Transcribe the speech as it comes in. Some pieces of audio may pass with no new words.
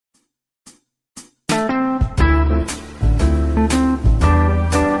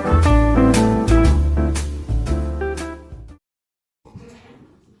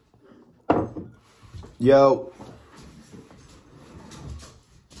Yo.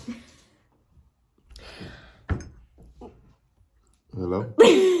 Hello?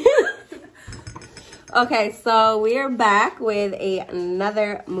 Okay, so we are back with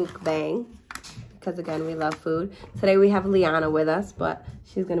another mukbang. Because again, we love food. Today we have Liana with us, but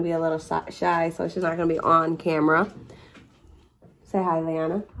she's going to be a little shy, so she's not going to be on camera. Say hi,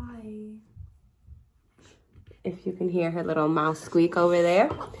 Liana. Hi. If you can hear her little mouse squeak over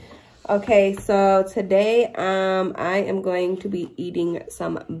there. Okay, so today I am going to be eating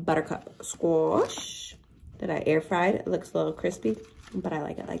some buttercup squash that I air fried. It looks a little crispy, but I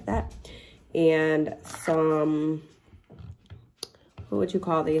like it like that. And some, what would you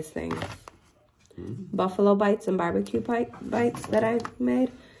call these things? Buffalo bites and barbecue bites that I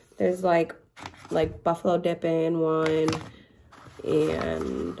made. There's like buffalo dip in one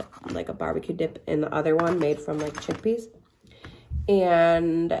and like a barbecue dip in the other one made from like chickpeas.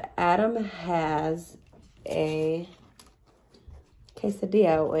 And Adam has a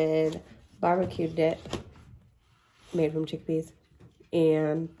quesadilla with barbecue dip made from chickpeas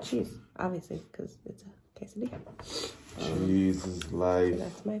and cheese, obviously, because it's a quesadilla. Cheese is life. So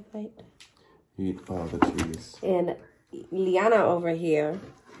that's my plate. Eat all the cheese. And Liana over here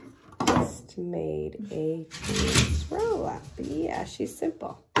just made a cheese roll-up. Yeah, she's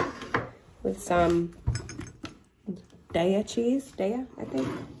simple. With some Daya cheese. Daya, I think.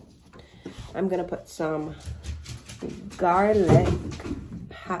 I'm going to put some garlic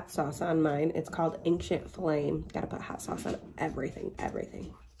hot sauce on mine. It's called Ancient Flame. Got to put hot sauce on everything.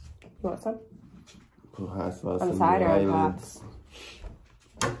 You want some? Put hot sauce on side or on top?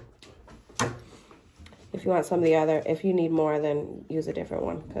 If you want some of the other, if you need more, then use a different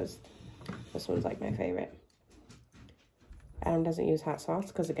one, because this one's like my favorite. Adam doesn't use hot sauce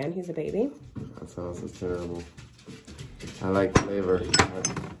because, again, he's a baby. Hot sauce is terrible. I like flavor.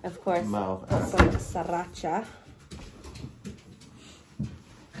 Of course, Mouth. some sriracha.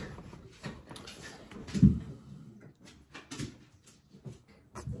 You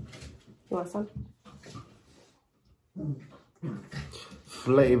want some?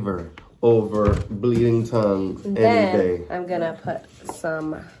 Flavor over bleeding tongues any day. I'm gonna put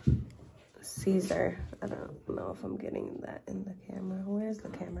some Caesar. I don't know if I'm getting that in the camera. Where's the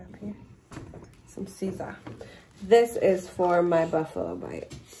camera up here? Some Caesar. This is for my buffalo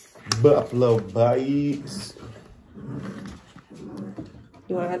bites. Buffalo bites.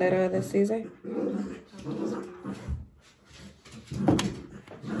 You want that out of the Caesar?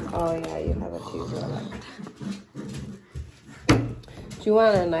 Oh yeah, you have a cheese roll. Do you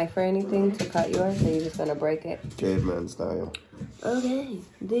want a knife or anything to cut yours, or are you just gonna break it? Caveman style. Okay,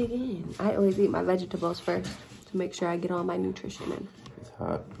 dig in. I always eat my vegetables first to make sure I get all my nutrition in. It's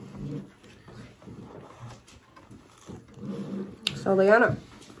hot. So, Liana,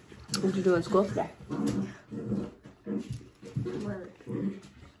 what did you do in school today? Work.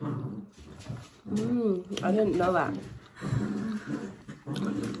 I didn't know that.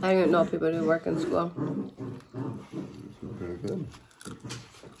 I didn't know people do work in school. Very good.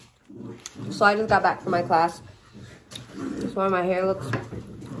 So I just got back from my class. That's why my hair looks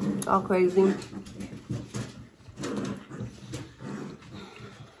all crazy.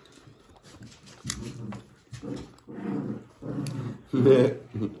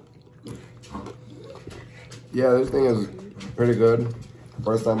 Yeah, this thing is pretty good.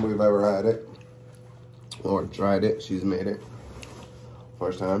 First time we've ever had it. Or tried it. She's made it.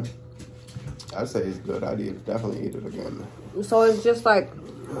 First time. I'd say it's good. I'd definitely eat it again. So it's just like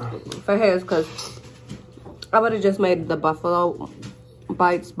for his, because I would have just made the buffalo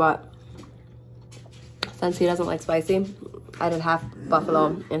bites, but since he doesn't like spicy, I did half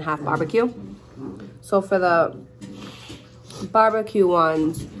buffalo and half barbecue. So for the barbecue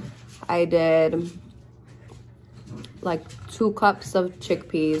ones, I did like 2 cups of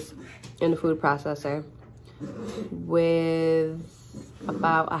chickpeas in the food processor with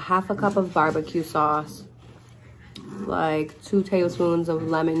about a half a cup of barbecue sauce, like 2 tablespoons of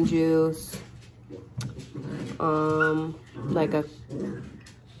lemon juice, like a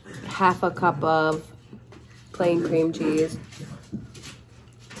half a cup of plain cream cheese,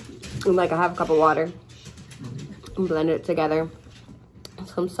 and like a half a cup of water, and blend it together.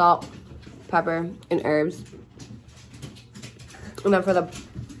 Some salt, pepper, and herbs. And then for the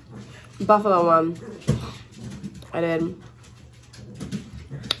buffalo one, I did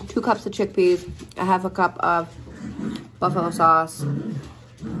 2 cups of chickpeas, a half a cup of buffalo sauce,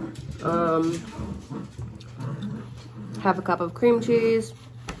 half a cup of cream cheese,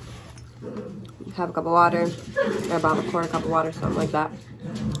 half a cup of water, or about a quarter cup of water, something like that.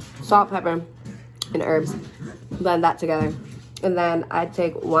 Salt, pepper, and herbs. Blend that together. And then I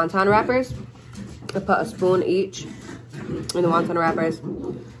take wonton wrappers I put a spoon each in the wonton wrappers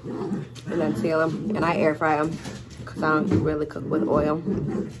and then seal them. And I air fry them because I don't really cook with oil.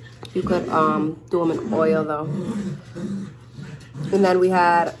 You could do them in oil though. And then we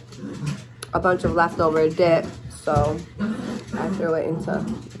had a bunch of leftover dip, so I threw it into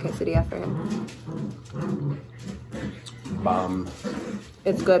the quesadilla for him. Bomb.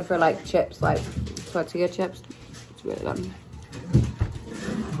 It's good for like chips, like tortilla chips. It's really good.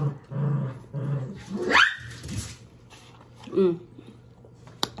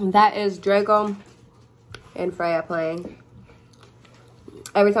 That is Draco and Freya playing.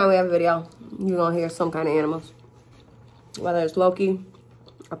 Every time we have a video, you're gonna hear some kind of animals. Whether it's Loki,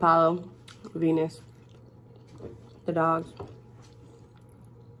 Apollo, Venus, the dogs.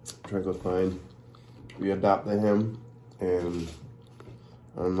 Draco's fine. We adopted him, and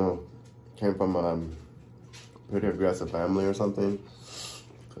I don't know, came from a pretty aggressive family or something,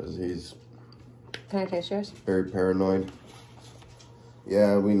 because he's Can I taste yours? very paranoid.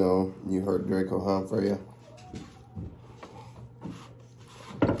 Yeah, we know. You heard Draco, huh, Freya?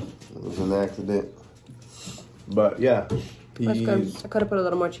 It was an accident. But yeah, That's good. I could have put a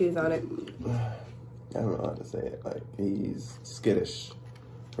little more cheese on it. I don't know how to say it. Like, he's skittish,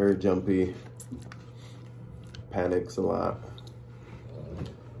 very jumpy, panics a lot.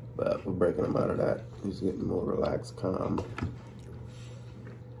 But we're breaking him out of that. He's getting more relaxed, calm.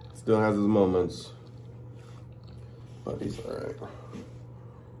 Still has his moments, but he's all right.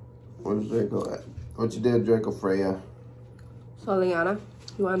 Where's Draco at? What you did, Draco, Freya? So, Liana,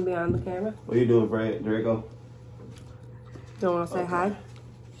 you want to be on the camera? What are you doing, Freya? Draco? Don't want to say hi?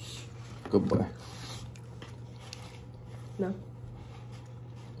 Good boy. No?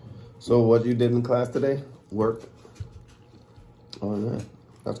 So what you did in class today? Work? Oh, yeah.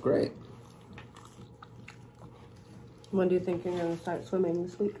 That's great. When do you think you're going to start swimming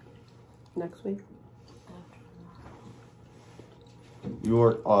this week? Next week? You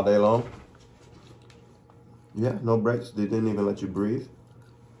work all day long? Yeah, no breaks. They didn't even let you breathe?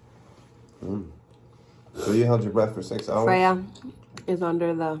 So you held your breath for 6 hours? Freya is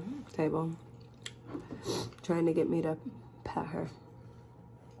under the table trying to get me to pet her.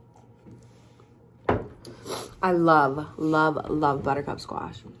 I love, love, love buttercup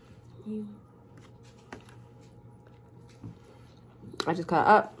squash. I just cut it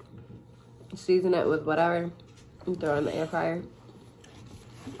up, season it with whatever, and throw it in the air fryer.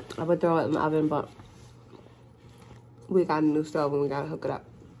 I would throw it in the oven, but we got a new stove and we gotta hook it up.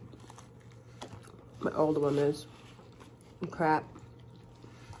 My older one is crap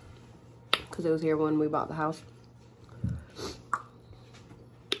because it was here when we bought the house.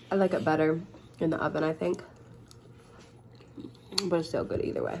 I like it better in the oven, I think, but it's still good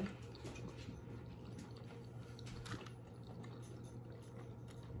either way.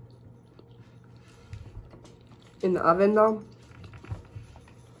 In the oven though,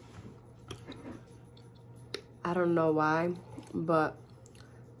 I don't know why, but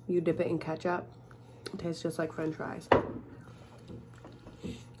you dip it in ketchup. It tastes just like French fries.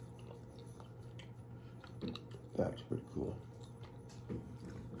 That's pretty cool.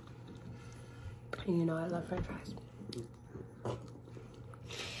 And you know I love French fries.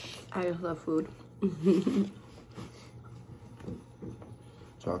 I just love food.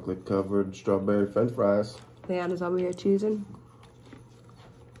 Chocolate covered strawberry French fries. Leanna's over here choosing,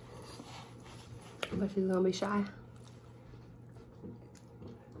 but she's gonna be shy.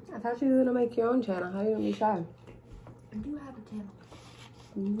 I thought you were gonna make your own channel. How are you gonna be shy? I do have a channel.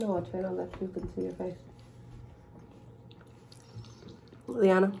 No, a channel that you can see your face.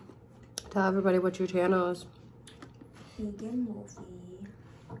 Liana, tell everybody what your channel is. Vegan Wolfie.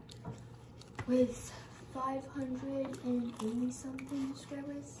 With 580 something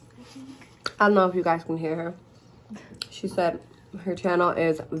subscribers, I think. I don't know if you guys can hear her. She said her channel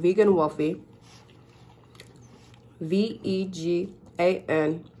is Vegan Wolfie.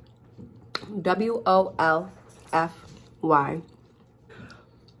 VEGANWOLFY.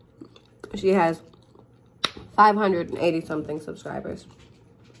 She has 580 something subscribers.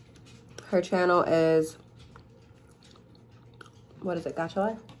 Her channel is, what is it, Gotcha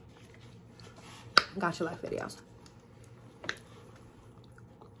Life? Gotcha Life videos.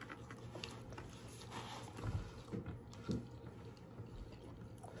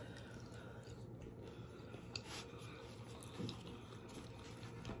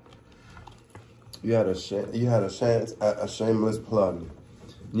 You had a chance at a shameless plug.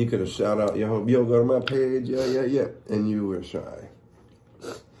 You could have shout out, yo, go to my page, yeah, and you were shy.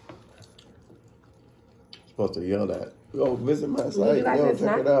 Supposed to yell that. Yo, visit my site, yo,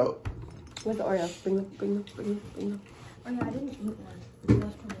 check it out. Where's the Oreo? Bring them. Oh yeah, I didn't eat one.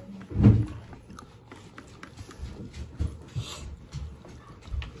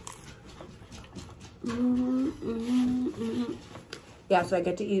 Yeah, so I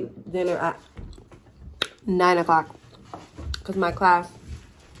get to eat dinner at 9 o'clock because my class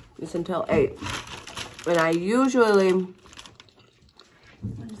is until 8. And I usually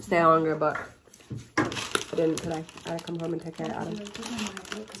stay longer, but I didn't today. I had to come home and take care of Adam.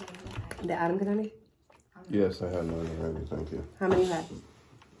 Did Adam get any? Yes, I had none already. Thank you. How many you had?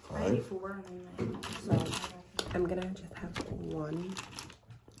 5. So I'm gonna just have one.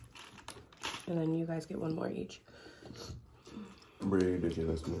 And then you guys get one more each.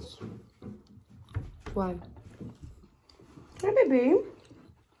 Ridiculousness. Why? Hi, baby.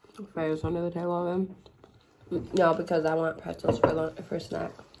 Freya's under the table of him. No, because I want pretzels for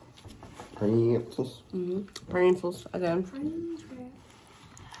snack. Pretzels? Pretzels again.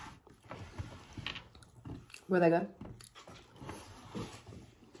 Were they good?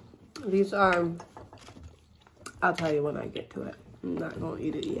 These are, I'll tell you when I get to it. I'm not gonna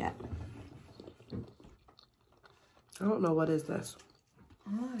eat it yet. I don't know, what is this?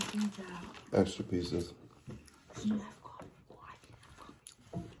 Oh, I think that. Extra pieces.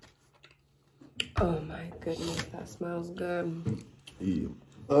 Oh my goodness, that smells good. Yeah.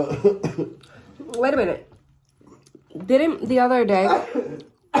 Wait a minute. Didn't the other day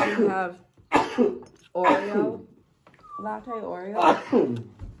you have Oreo? Latte Oreo?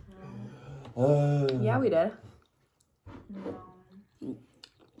 Yeah, we did. No.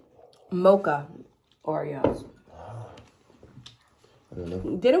 Mocha Oreos. I don't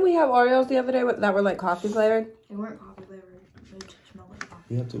know. Didn't we have Oreos the other day that were like coffee flavored? They weren't coffee flavored. They just smelled like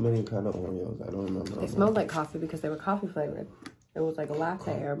coffee. You have too many kind of Oreos. I don't remember. They smelled like coffee because they were coffee flavored. It was like a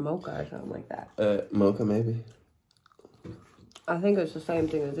latte or mocha or something like that. Mocha maybe? I think it's the same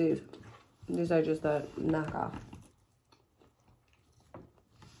thing as these. These are just a knockoff.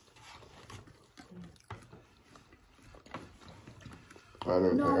 I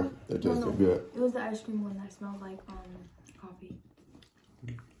don't care. They tasted good. It was the ice cream one that smelled like coffee.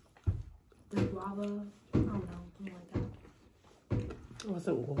 The guava. I don't know, something like that. It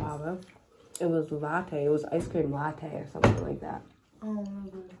wasn't guava. It was latte. It was ice cream latte or something like that. Oh,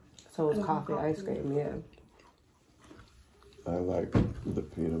 maybe. So it was coffee ice cream, yeah. I like the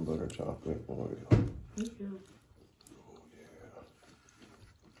peanut butter chocolate Oreo. Me too.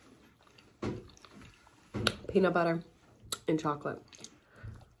 Peanut butter and chocolate.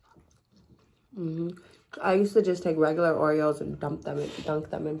 I used to just take regular Oreos and dunk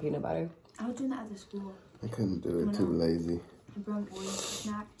them in peanut butter. I was doing that at the school. I couldn't do it. Too lazy. I brought Oreos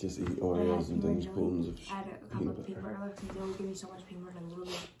snack. Just eat Oreos and then spoons of I had a couple of peanut butter left, and they would give me so much peanut butter and a little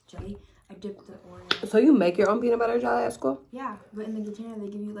bit of jelly. I dipped the Oreo. So you make your own peanut butter jelly at school? Yeah, but in the container they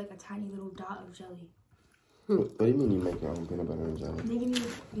give you like a tiny little dot of jelly. What do you mean you make your own peanut butter and jelly? They give you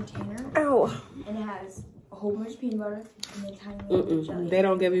a container. Ow. And it has a whole bunch of peanut butter and then tiny little bit of jelly. They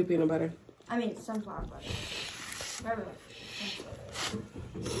don't give you peanut butter. I mean, sunflower butter. Whatever.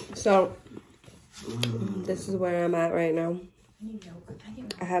 So, this is where I'm at right now. I need milk. Can I get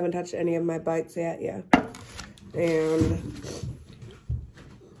milk? I haven't touched any of my bites yet, yeah. And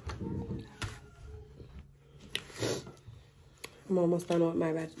I'm almost done with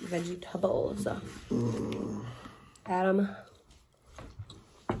my vegetables. Adam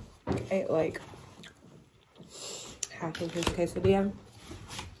ate like half of his quesadilla.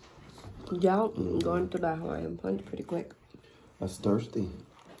 Yeah, going through that Hawaiian punch pretty quick. That's thirsty.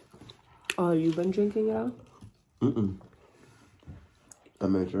 Oh, you been drinking it all? I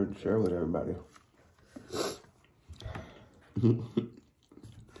made sure to share with everybody.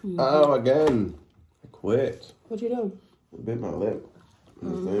 Oh, again. I quit. What'd you do? I bit my lip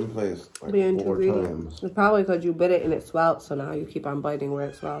in the same place like Being too 4 greedy. times. It's probably because you bit it and it swelled, so now you keep on biting where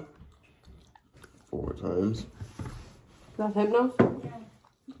it swelled. 4 times. That's hypno? Yeah.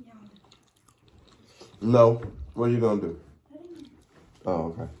 No. What are you gonna do? Oh,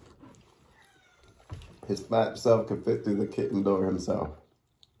 okay. His fat self can fit through the kitten door himself.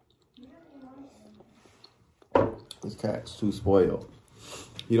 This cat's too spoiled.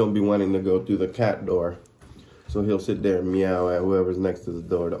 He don't be wanting to go through the cat door. So he'll sit there and meow at whoever's next to the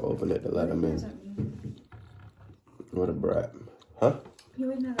door to open it to let him in. What a brat. Huh? You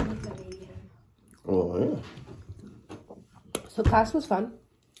always know that makes that baby head. Oh, yeah. So class was fun.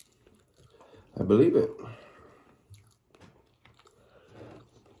 I believe it.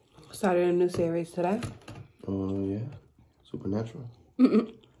 Started a new series today. Oh, yeah. Supernatural.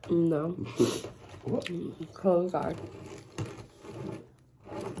 No. What? Clothes guard.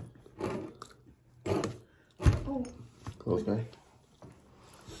 Oh. Coast Guard?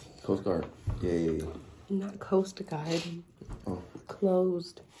 Coast Guard. Yeah. Not Coast Guard. Oh.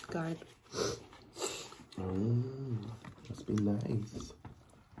 Closed guard. Must be nice.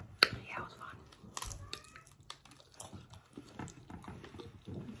 Yeah, it was fun.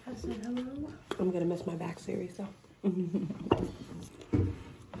 said hello. I'm gonna miss my back series though.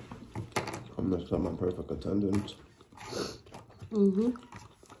 I messed up my perfect attendance.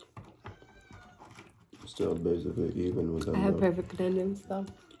 Still basically even with them. I have perfect attendance though.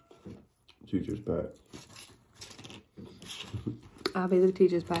 Teacher's pet. I'll be the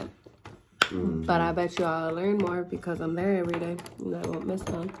teacher's pet. But I bet you I'll learn more because I'm there every day and I won't miss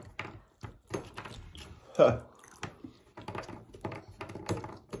them. Huh.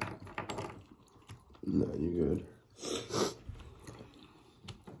 No, you good.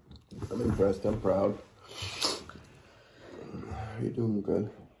 I'm impressed. I'm proud. You're doing good.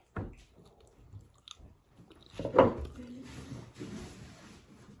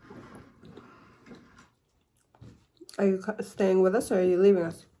 Are you staying with us or are you leaving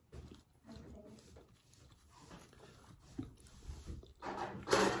us?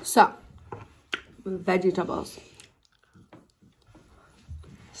 So, vegetables.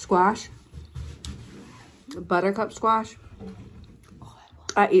 Squash. Buttercup squash.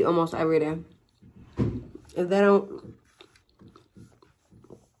 I eat almost every day.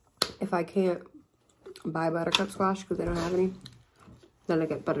 If I can't buy buttercup squash because they don't have any, then I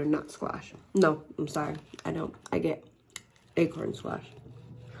get butternut squash. No, I'm sorry. I don't. I get acorn squash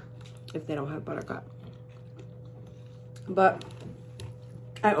if they don't have buttercup. But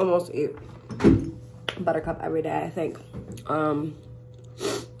I almost eat buttercup every day, I think.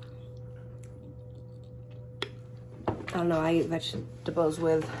 I don't know, I eat vegetables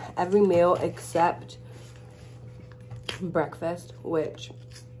with every meal except breakfast, which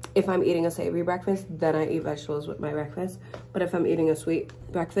if I'm eating a savory breakfast, then I eat vegetables with my breakfast. But if I'm eating a sweet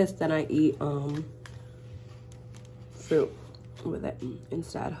breakfast, then I eat fruit with it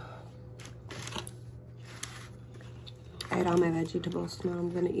instead. I ate all my vegetables. Now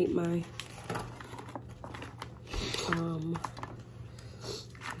I'm gonna eat my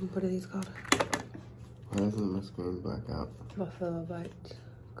what are these called? Why isn't my screen black out? Buffalo bites,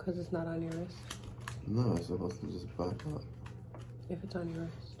 because it's not on your wrist. No, it's supposed to just black out. If it's on your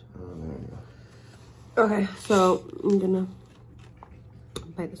wrist. Oh, there you go. Okay, so I'm gonna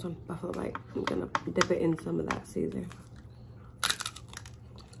bite this one, buffalo bite. I'm gonna dip it in some of that Caesar.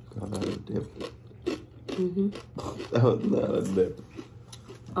 Call that a dip? That was not a dip.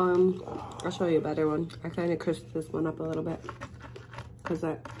 I'll show you a better one. I kind of crisped this one up a little bit because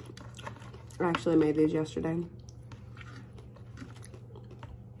I actually made these yesterday.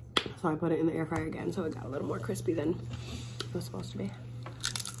 So I put it in the air fryer again, so it got a little more crispy than it was supposed to be.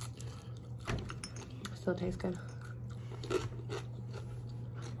 Still tastes good.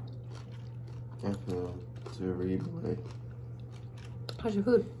 I feel to read away. How's your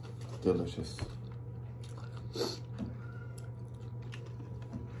food? Delicious.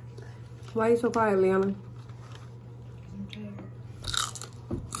 Why are you so quiet, Liana?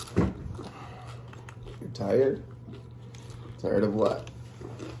 You're tired? Tired of what?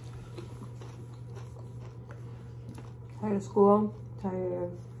 Tired of school, tired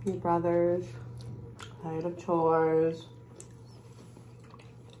of your brothers, tired of chores,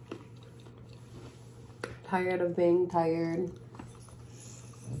 tired of being tired.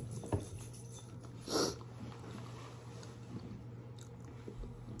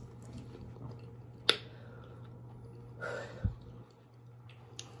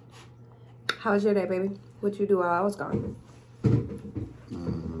 How was your day, baby? What'd you do while I was gone?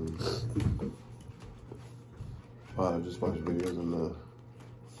 I just watched videos on the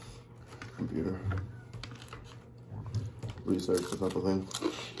computer. Researched a couple things.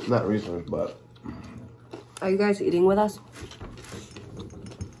 Not research, but... Are you guys eating with us?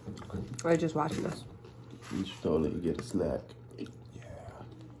 Or just watching us? You should totally get a snack. Yeah.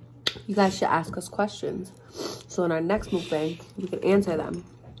 You guys should ask us questions. So in our next mukbang, we can answer them.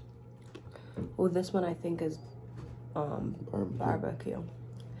 Oh, this one I think is barbecue.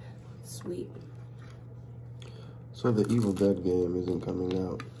 Sweet. So the Evil Dead game isn't coming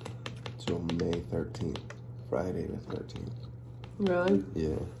out till May 13th. Friday the 13th. Really?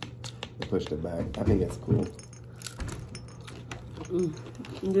 Yeah. They pushed it back. I think that's cool. You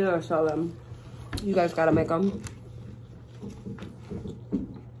gotta sell them. You guys gotta make them.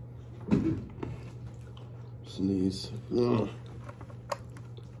 Sneeze. Oh.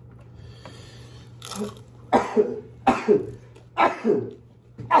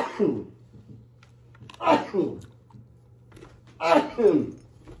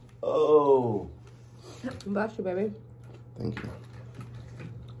 Bless you, baby. Thank you.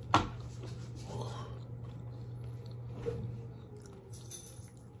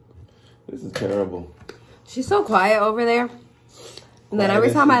 This is terrible. She's so quiet over there. And then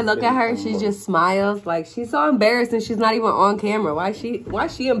every time I look at her, she just smiles. Like, she's so embarrassed and she's not even on camera. Why is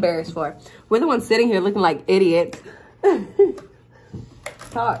she embarrassed for? We're the ones sitting here looking like idiots.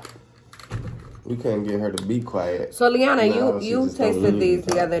 Talk. We can't get her to be quiet. So, Liana, you tasted these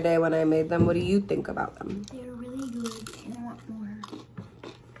the other day when I made them. What do you think about them? They're really good and I want more.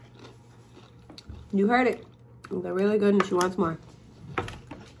 You heard it. They're really good and she wants more.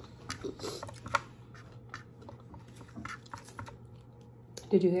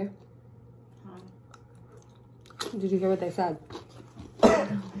 Did you hear? Did you hear what they said?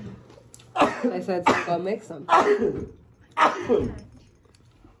 They said, so go make some.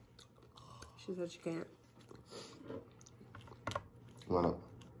 She said she can't. Why not?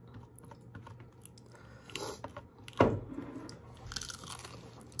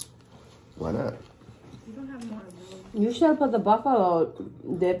 Why not? You don't have more of those. You should put the buffalo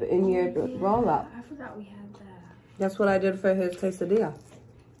dip in your roll up. I forgot we had that. That's what I did for his quesadilla.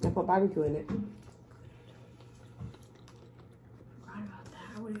 I put barbecue in it. Forgot about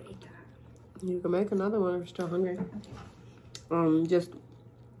that. I would have ate that. You can make another one if you're still hungry. Just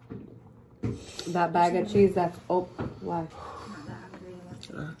that bag of cheese that's why? I'm not that hungry unless it's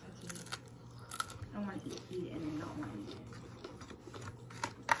cookies. I don't want to eat it and then not want to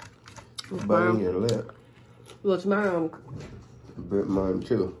eat it. Burn your lip. Well, tomorrow Bit mine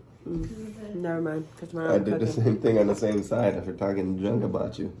too. never mind. Because tomorrow I I'm did the cooking. same thing on the same side after talking junk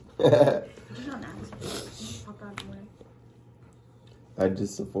about you. Just on accident. Pop out the way. I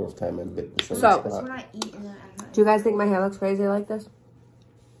just the fourth time I bit the same So- That's spot. when I eat and then Do you guys think my hair looks crazy like this?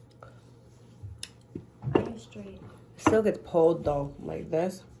 I am straight. It still gets pulled though, like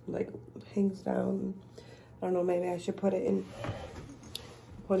this. Like hangs down. I don't know, maybe I should put it in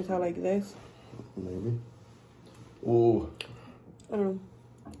a ponytail like this. Maybe. Ooh. I don't know.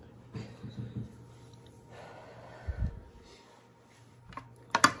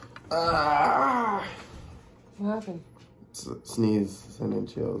 Ah. What happened? Sneeze, sending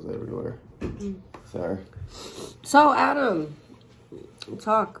chills everywhere. Sorry. So, Adam,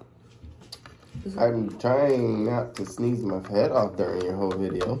 talk. I'm trying not to sneeze my head off during your whole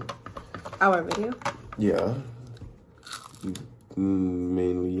video. Our video? Yeah.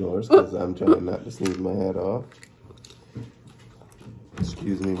 Mainly yours, because I'm trying not to sneeze my head off.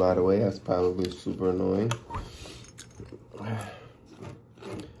 Excuse me, by the way, that's probably super annoying. I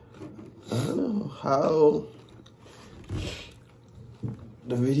don't know how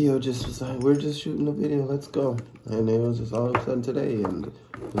the video just was like, we're just shooting a video, let's go. And it was just all of a sudden today, and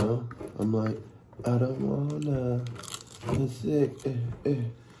you know, I'm like, I don't wanna, I'm sick,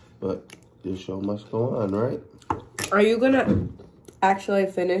 but the show must go on, right? Are you gonna actually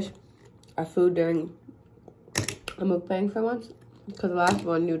finish a food during a mukbang for once? Because the last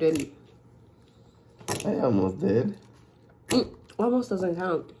one you didn't. I almost did. Almost doesn't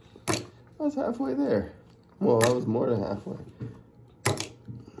count. I was halfway there. Well, I was more than halfway.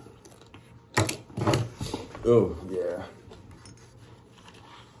 Oh, yeah.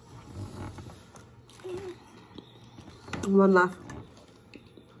 One left.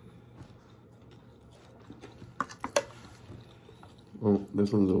 Well,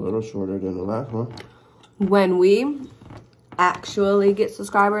 this one's a little shorter than the last one. When we actually get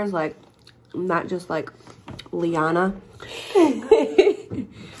subscribers, like, not just like Liana,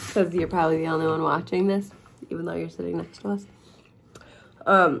 because you're probably the only one watching this, even though you're sitting next to us.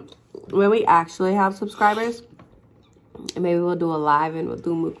 When we actually have subscribers, maybe we'll do a live and we'll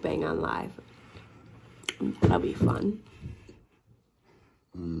do mukbang on live. That'll be fun.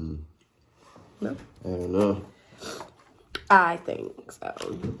 No? I don't know. I think so.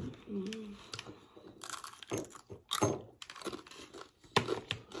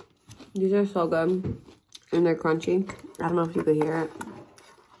 These are so good. And they're crunchy. I don't know if you could hear it.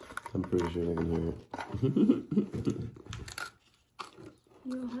 I'm pretty sure they can hear it.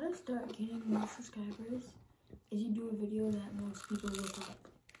 You know how to start getting more subscribers? Is you do a video that most people look up.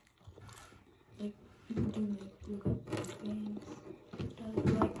 Like, people do look up things.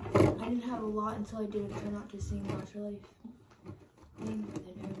 Like, I didn't have a lot until I did a turn out to sing Watch Your Life thing, and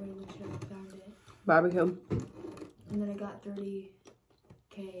then everybody looked it up and found it. Barbecue. And then I got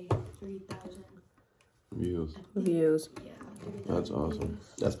 30K, 3,000 Views. Views. Yeah. That's awesome.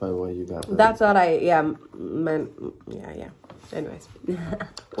 That's probably why you got that. That's what I, meant. Yeah. Anyways.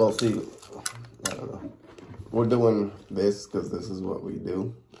 Well, see, I don't know. We're doing this because this is what we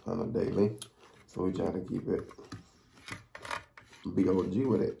do on a daily. So we try to keep it, be OG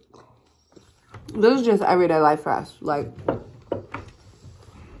with it. This is just everyday life for us. Like,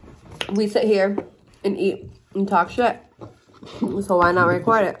 we sit here and eat and talk shit. So why not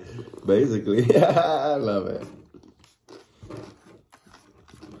record it? Basically, I love it.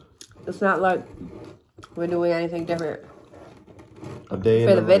 It's not like we're doing anything different A day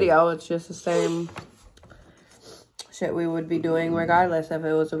for the video. It's just the same shit we would be doing regardless if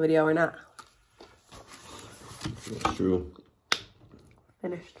it was a video or not. That's true.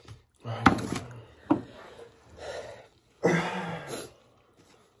 Finished. I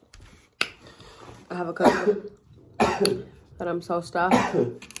have a cookie, but I'm so stuffed.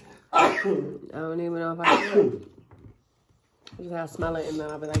 I don't even know if I can do it. I just gotta smell it and then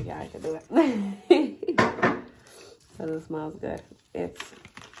I'll be like, yeah, I can do it. Because it smells good. It's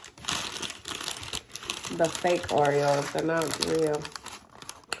the fake Oreos. They're not real.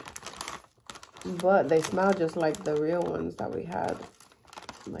 But they smell just like the real ones that we had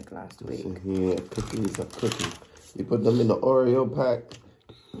like last week. Yeah, cookies are cookies. You put them in the Oreo pack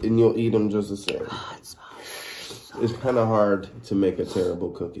and you'll eat them just the same. Oh, it smells so It's kind of hard to make a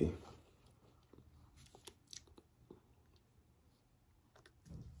terrible cookie.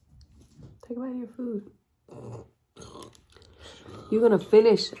 Take away your food. You're gonna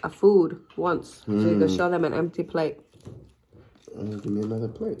finish a food once, so you can show them an empty plate. Give me another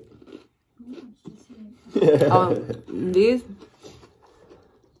plate. These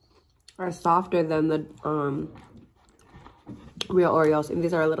are softer than the real Oreos, and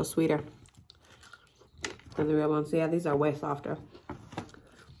these are a little sweeter than the real ones. So yeah, these are way softer.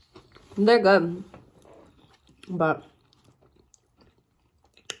 They're good, but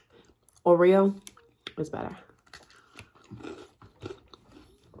Oreo is better.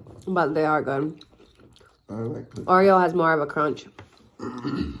 But they are good. I like cookies. Oreo has more of a crunch.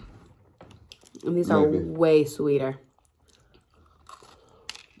 And these are way sweeter.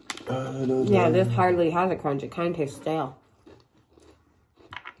 Yeah, this hardly has a crunch. It kind of tastes stale.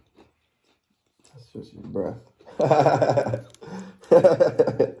 That's just your breath.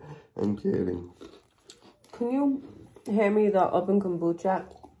 I'm kidding. Can you hand me the open kombucha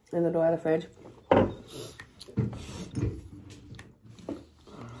in the door of the fridge?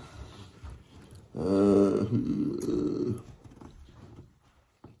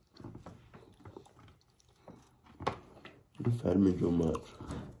 You fed me too much.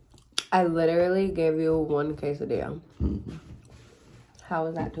 I literally gave you one quesadilla. How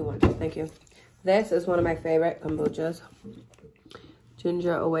is that too much? Thank you. This is one of my favorite kombuchas.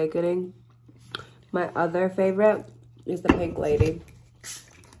 Ginger Awakening. My other favorite is the Pink Lady.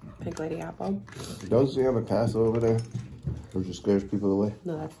 Pink Lady Apple. Don't you have a castle over there? Or just scares people away?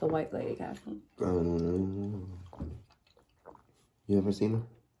 No, that's the White Lady Castle. You ever seen her?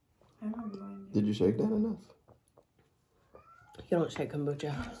 I remember going Did you shake that enough? You don't shake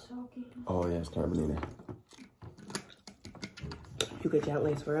kombucha. Oh, yeah, it's carbonated. You could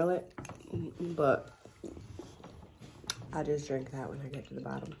gently swirl it, but I just drink that when I get to the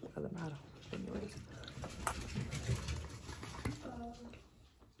bottom of the bottle. Anyways.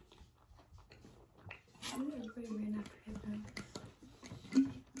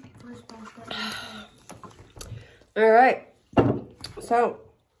 All right, so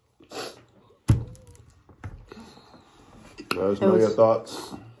Let us know your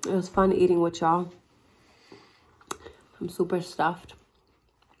thoughts. it was fun eating with y'all. I'm super stuffed,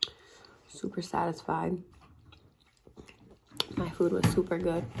 super satisfied. My food was super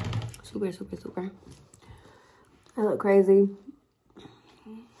good, super, super, super. I look crazy.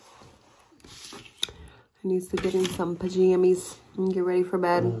 I need to get in some pajamas and get ready for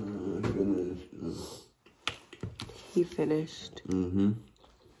bed. He finished. You're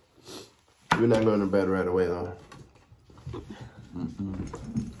not going to bed right away, though.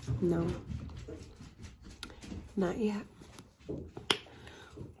 No. Not yet.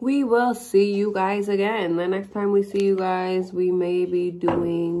 We will see you guys again. The next time we see you guys, we may be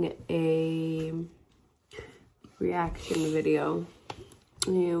doing a reaction video.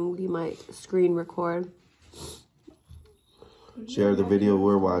 And we might screen record. Share the video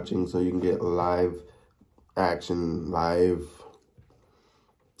we're watching so you can get live action, live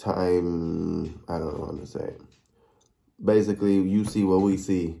time. I don't know how to say it. Basically, you see what we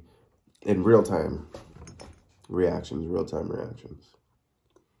see in real time. Reactions, real time reactions.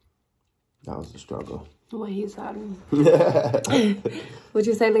 That was the struggle. What he said. What'd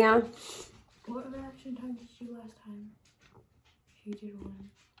you say, Leon? What reaction time did you last time? She did one.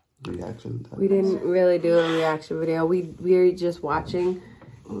 Reaction time. We didn't really do a reaction video. We were just watching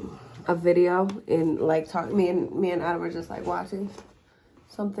a video and like talking. Me and Adam were just like watching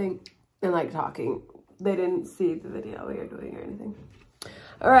something and like talking. They didn't see the video we were doing or anything.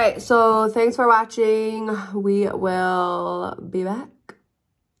 All right, so thanks for watching. We will be back.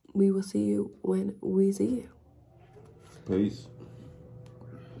 We will see you when we see you. Peace.